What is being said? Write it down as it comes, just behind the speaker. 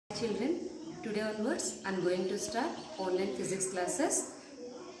children, today onwards I am going to start online physics classes.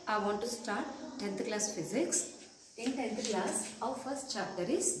 I want to start 10th class physics. In 10th class, our first chapter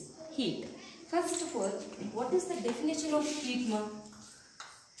is heat. First of all, what is the definition of heat, ma?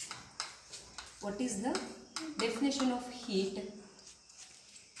 What is the definition of heat?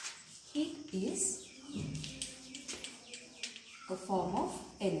 Heat is a form of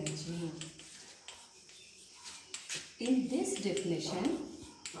energy. In this definition,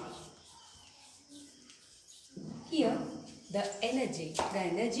 here the energy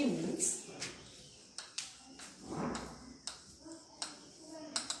means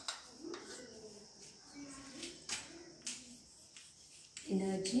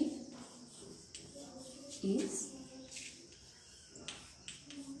energy is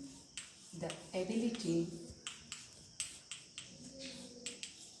the ability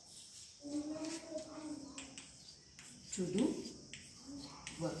to do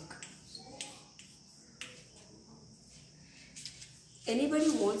work. Anybody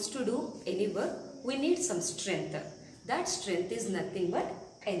wants to do any work, we need some strength. That strength is nothing but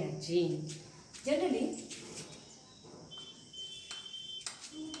energy. Generally,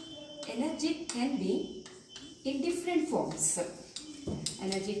 energy can be in different forms.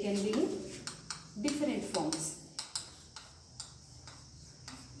 Energy can be in different forms.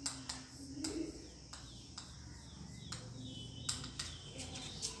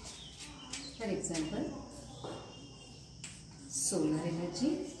 For example, solar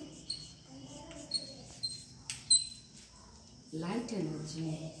energy, light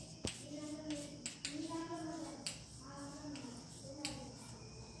energy,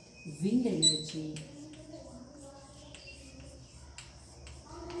 wind energy,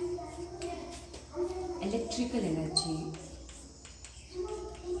 electrical energy,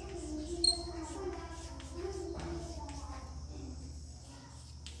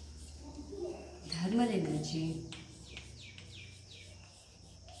 thermal energy,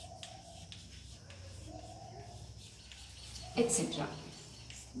 etc.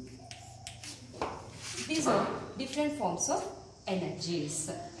 These are different forms of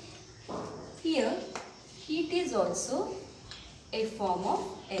energies. Here, heat is also a form of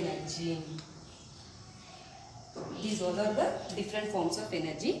energy. These all are the different forms of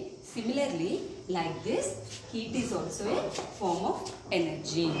energy. Similarly, like this, heat is also a form of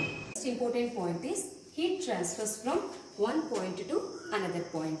energy. Most important point is heat transfers from one point to another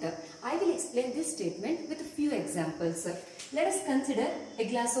point. I will explain this statement with a few examples. Let us consider a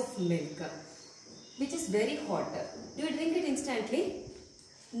glass of milk, which is very hot. Do you drink it instantly?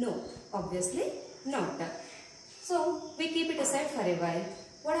 No, obviously not. So we keep it aside for a while.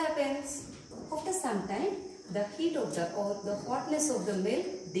 What happens? After some time, the heat of the hotness of the milk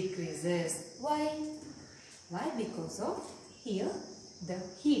decreases. Why? Why? Because of here the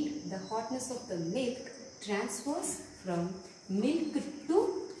heat, the hotness of the milk transfers from milk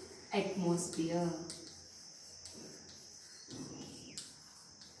to atmosphere.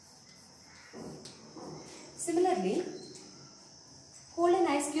 Similarly, hold an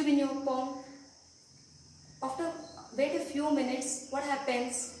ice cube in your palm. After wait a few minutes, what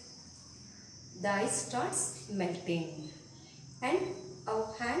happens? The ice starts melting and our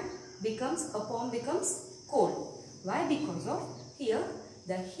palm becomes cold. Why? Because of here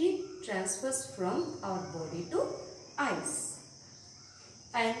the heat transfers from our body to ice.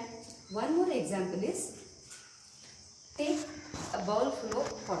 And one more example is, take a bowl full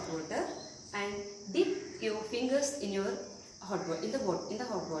of hot water and dip your fingers in your hot water, in the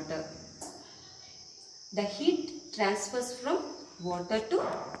hot water. The heat transfers from water to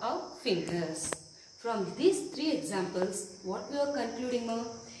our fingers. From these three examples, what we are concluding now?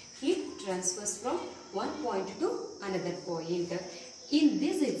 Heat transfers from one point to another point. In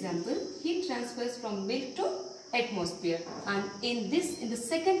this example, heat transfers from milk to atmosphere, and in the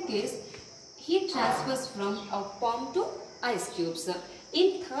second case, heat transfers from our palm to ice cubes.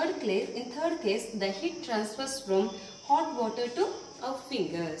 In third case, the heat transfers from hot water to our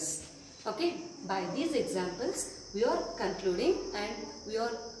fingers. Okay, by these examples, we are concluding and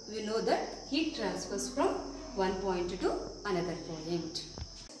we know that heat transfers from one point to another point.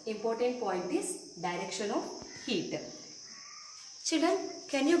 Important point is direction of heat. Children,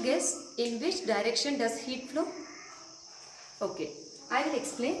 can you guess in which direction does heat flow? Okay, I will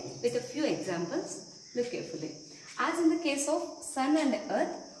explain with a few examples. Look carefully. As in the case of sun and earth,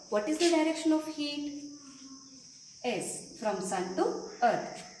 what is the direction of heat? Yes, from sun to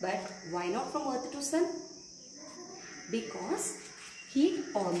earth. But why not from earth to sun? Because heat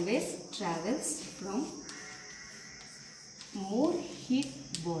always travels from more heat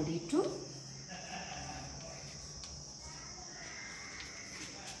body to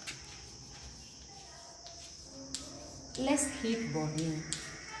less heat body.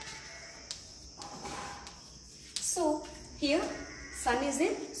 So here sun is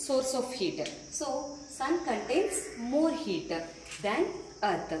a source of heat. So sun contains more heat than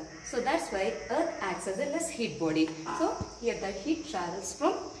earth. So that's why earth acts as a less heat body. So here the heat travels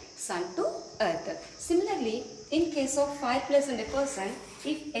from sun to earth. Similarly, in case of fireplace and a person,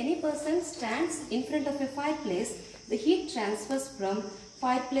 if any person stands in front of a fireplace, the heat transfers from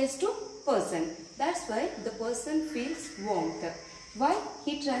fireplace to person. That's why the person feels warmth. Why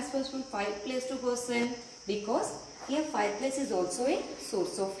heat transfers from fireplace to person? Because here fireplace is also a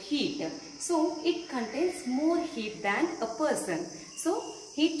source of heat. So it contains more heat than a person. So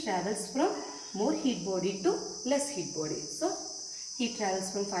heat travels from more heat body to less heat body. So heat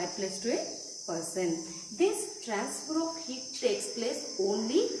travels from fireplace to a person. This transfer of heat takes place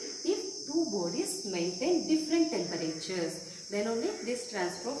only if two bodies maintain different temperatures. Then only this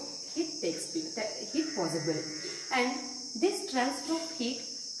transfer of heat takes heat possible. And this transfer of heat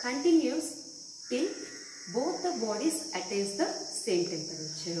continues till both the bodies attain the same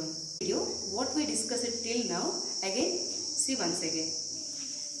temperature. What we discussed it till now, again see once again.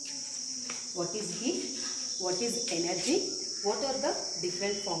 What is heat? What is energy? What are the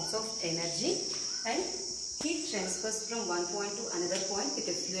different forms of energy? And heat transfers from one point to another point with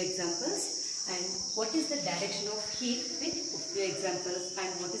a few examples. And what is the direction of heat with a few examples? And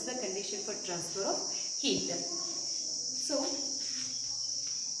what is the condition for transfer of heat? So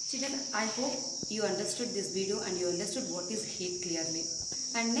children, I hope you understood this video and you understood what is heat clearly.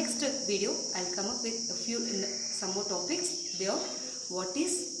 And next video, I'll come up with some more topics beyond what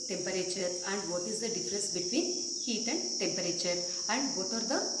is temperature and what is the difference between heat and temperature and what are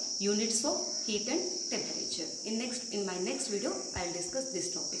the units of heat and temperature. In my next video, I'll discuss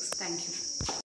these topics. Thank you.